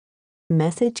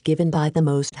Message given by the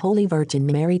Most Holy Virgin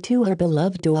Mary to her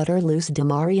beloved daughter Luz de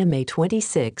Maria, May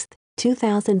 26,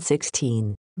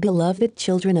 2016. Beloved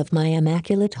children of my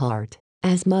Immaculate Heart,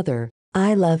 as Mother,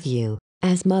 I love you.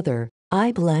 As Mother,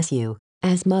 I bless you.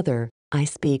 As Mother, I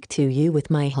speak to you with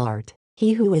my heart.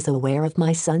 He who is aware of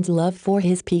my Son's love for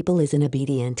his people is an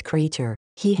obedient creature.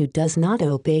 He who does not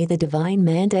obey the divine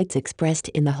mandates expressed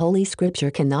in the Holy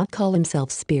Scripture cannot call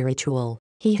himself spiritual.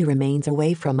 He who remains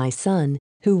away from my Son,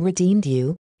 who redeemed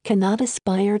you, cannot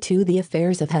aspire to the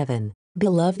affairs of heaven.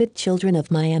 Beloved children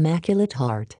of my Immaculate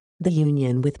Heart, the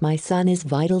union with my Son is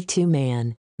vital to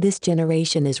man. This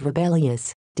generation is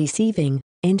rebellious, deceiving,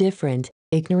 indifferent,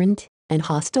 ignorant, and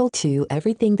hostile to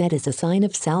everything that is a sign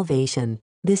of salvation.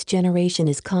 This generation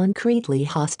is concretely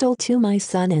hostile to my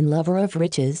Son and lover of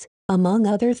riches, among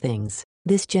other things.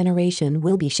 This generation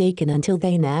will be shaken until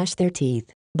they gnash their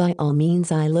teeth. By all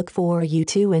means, I look for you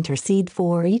to intercede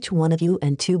for each one of you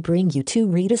and to bring you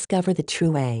to rediscover the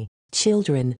true way.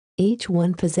 Children, each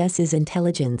one possesses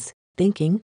intelligence,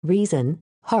 thinking, reason,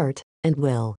 heart, and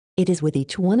will. It is with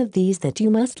each one of these that you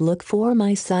must look for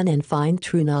my Son and find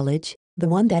true knowledge, the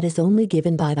one that is only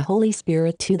given by the Holy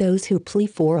Spirit to those who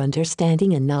plead for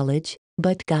understanding and knowledge,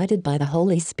 but guided by the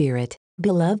Holy Spirit.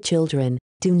 Beloved children,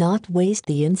 do not waste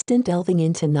the instant delving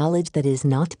into knowledge that is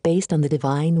not based on the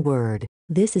divine word.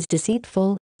 This is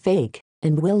deceitful, fake,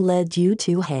 and will lead you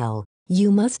to hell.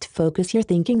 You must focus your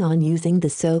thinking on using the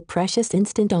so precious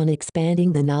instant on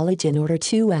expanding the knowledge in order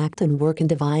to act and work in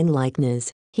divine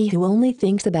likeness. He who only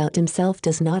thinks about himself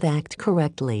does not act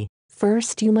correctly.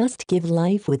 First, you must give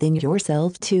life within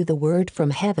yourself to the word from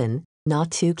heaven,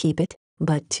 not to keep it,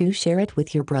 but to share it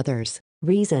with your brothers.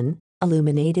 Reason,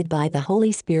 illuminated by the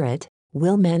Holy Spirit,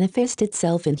 will manifest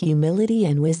itself in humility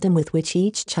and wisdom with which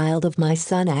each child of my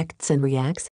Son acts and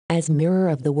reacts, as mirror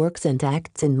of the works and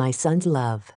acts in my Son's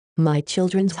love. My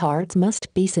children's hearts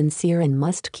must be sincere and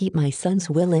must keep my Son's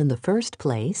will in the first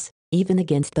place, even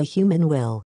against the human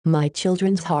will. My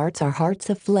children's hearts are hearts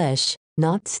of flesh,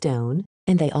 not stone,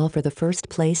 and they offer the first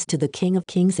place to the King of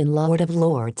Kings and Lord of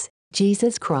Lords,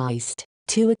 Jesus Christ.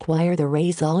 To acquire the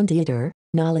raison d'être,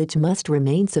 knowledge must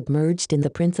remain submerged in the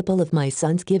principle of my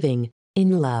Son's giving,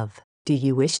 in love. Do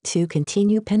you wish to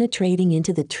continue penetrating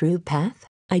into the true path?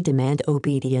 I demand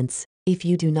obedience. If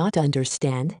you do not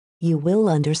understand, you will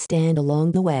understand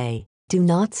along the way. Do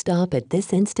not stop at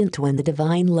this instant when the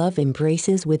divine love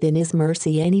embraces within his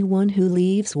mercy anyone who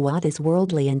leaves what is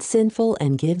worldly and sinful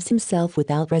and gives himself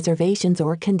without reservations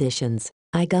or conditions.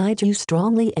 I guide you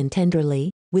strongly and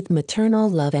tenderly, with maternal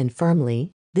love and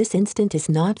firmly. This instant is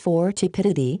not for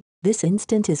tepidity, this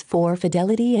instant is for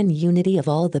fidelity and unity of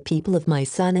all the people of my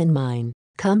Son and mine.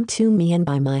 Come to me and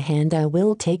by my hand I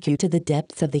will take you to the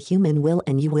depths of the human will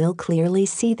and you will clearly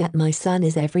see that my Son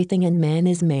is everything and man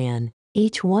is man.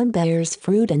 Each one bears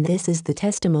fruit and this is the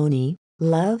testimony,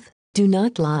 love. Do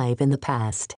not live in the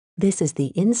past. This is the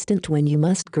instant when you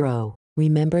must grow.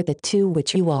 Remember that to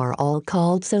which you are all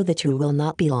called so that you will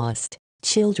not be lost.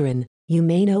 Children, you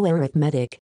may know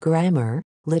arithmetic, grammar,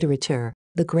 literature,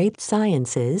 the great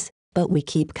sciences, but we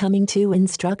keep coming to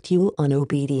instruct you on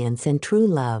obedience and true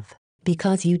love.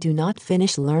 Because you do not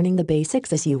finish learning the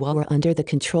basics as you are under the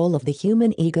control of the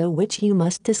human ego which you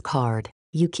must discard.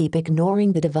 You keep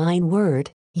ignoring the divine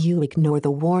word, you ignore the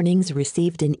warnings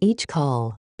received in each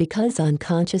call, because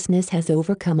unconsciousness has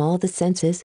overcome all the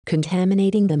senses,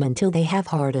 contaminating them until they have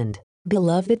hardened.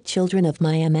 Beloved children of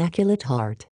my Immaculate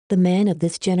Heart, the man of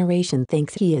this generation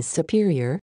thinks he is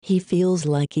superior, he feels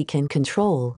like he can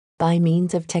control, by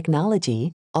means of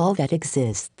technology, all that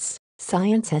exists.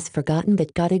 Science has forgotten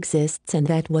that God exists and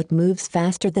that what moves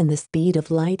faster than the speed of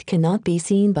light cannot be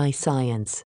seen by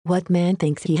science. What man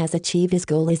thinks he has achieved his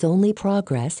goal is only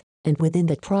progress, and within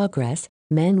that progress,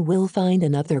 man will find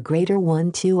another greater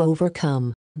one to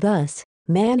overcome. Thus,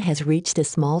 man has reached a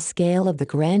small scale of the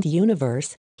grand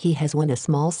universe, he has won a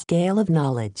small scale of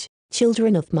knowledge.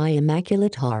 Children of my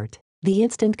Immaculate Heart, the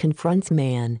instant confronts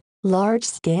man.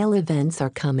 Large-scale events are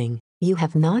coming. You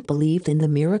have not believed in the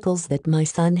miracles that my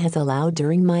Son has allowed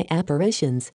during my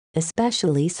apparitions,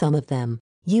 especially some of them.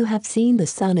 You have seen the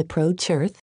sun approach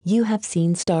Earth, you have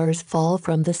seen stars fall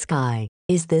from the sky.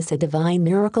 Is this a divine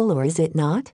miracle or is it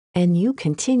not? And you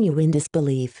continue in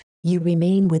disbelief. You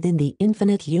remain within the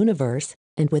infinite universe,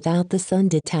 and without the sun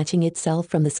detaching itself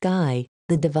from the sky,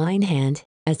 the divine hand,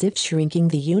 as if shrinking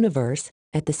the universe,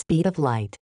 at the speed of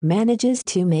light, manages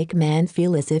to make man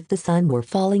feel as if the sun were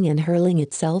falling and hurling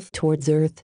itself towards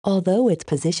Earth, although its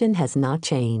position has not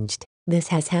changed. This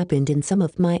has happened in some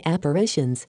of my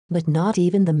apparitions, but not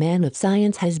even the man of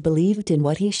science has believed in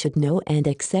what he should know and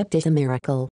accept as a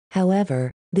miracle. However,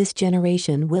 This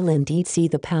generation will indeed see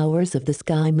the powers of the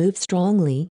sky move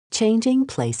strongly, changing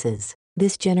places.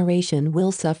 This generation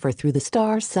will suffer through the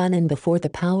star sun and before the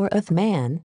power of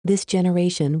man. This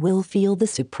generation will feel the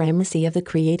supremacy of the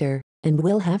Creator, and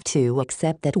will have to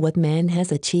accept that what man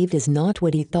has achieved is not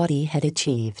what he thought he had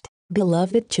achieved.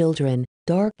 Beloved children,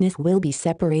 darkness will be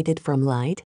separated from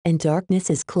light, and darkness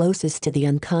is closest to the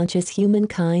unconscious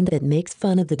humankind that makes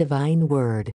fun of the divine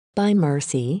word. By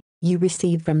mercy, you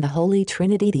receive from the Holy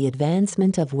Trinity the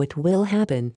advancement of what will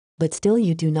happen, but still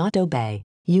you do not obey.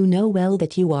 You know well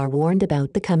that you are warned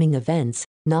about the coming events,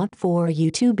 not for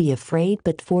you to be afraid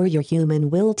but for your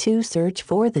human will to search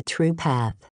for the true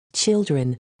path.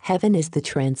 Children, heaven is the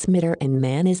transmitter and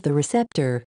man is the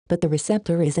receptor, but the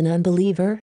receptor is an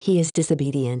unbeliever. He is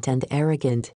disobedient and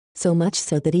arrogant, so much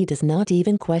so that he does not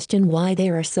even question why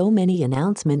there are so many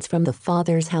announcements from the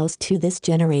Father's house to this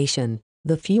generation.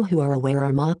 The few who are aware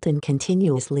are mocked and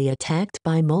continuously attacked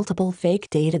by multiple fake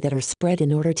data that are spread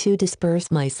in order to disperse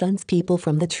my son's people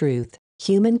from the truth.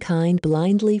 Humankind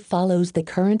blindly follows the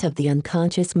current of the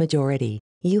unconscious majority.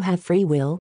 You have free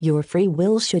will. Your free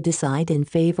will should decide in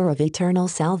favor of eternal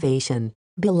salvation.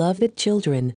 Beloved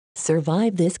children,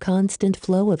 survive this constant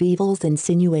flow of evil's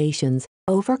insinuations.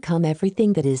 Overcome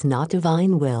everything that is not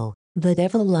divine will. The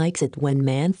devil likes it when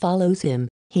man follows him.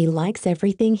 He likes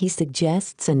everything he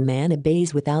suggests and man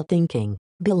obeys without thinking.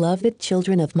 Beloved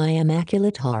children of my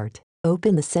immaculate heart,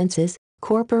 open the senses,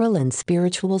 corporal and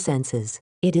spiritual senses.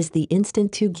 It is the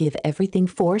instant to give everything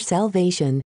for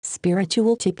salvation.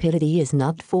 Spiritual stupidity is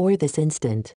not for this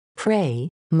instant. Pray,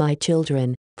 my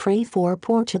children, pray for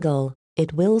Portugal.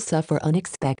 It will suffer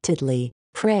unexpectedly.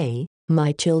 Pray,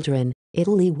 my children,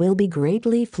 Italy will be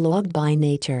greatly flogged by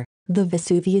nature. The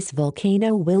Vesuvius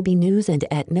volcano will be news and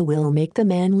Etna will make the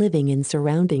man living in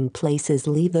surrounding places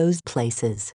leave those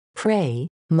places. Pray,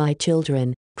 my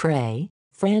children, pray.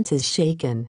 France is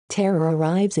shaken. Terror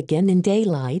arrives again in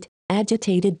daylight,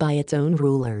 agitated by its own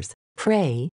rulers.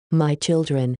 Pray, my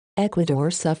children. Ecuador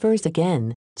suffers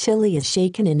again. Chile is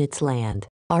shaken in its land.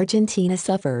 Argentina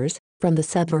suffers. From the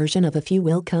subversion of a few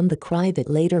will come the cry that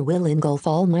later will engulf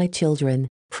all my children.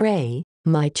 Pray,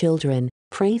 my children,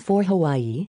 pray for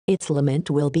Hawaii. Its lament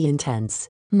will be intense.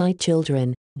 My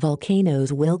children,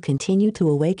 volcanoes will continue to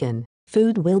awaken.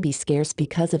 Food will be scarce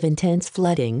because of intense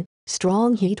flooding.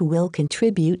 Strong heat will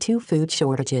contribute to food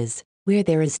shortages. Where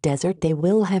there is desert they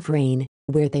will have rain.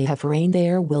 Where they have rain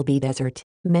there will be desert.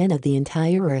 Men of the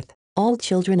entire earth, all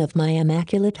children of my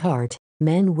immaculate heart,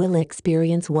 men will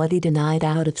experience what he denied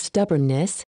out of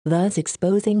stubbornness, thus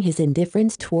exposing his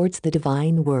indifference towards the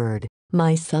divine word.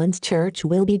 My son's church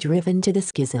will be driven to the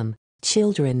schism.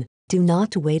 Children, do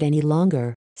not wait any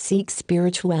longer. Seek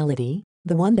spirituality,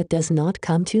 the one that does not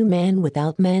come to man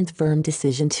without man's firm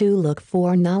decision to look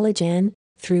for knowledge and,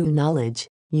 through knowledge,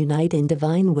 unite in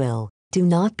divine will. Do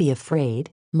not be afraid.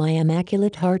 My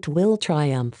immaculate heart will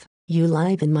triumph. You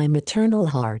live in my maternal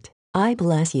heart. I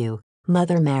bless you,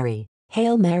 Mother Mary.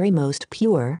 Hail Mary most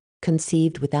pure,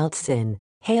 conceived without sin.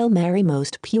 Hail Mary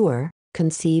most pure,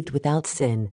 conceived without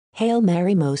sin. Hail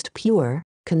Mary most pure,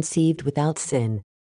 conceived without sin.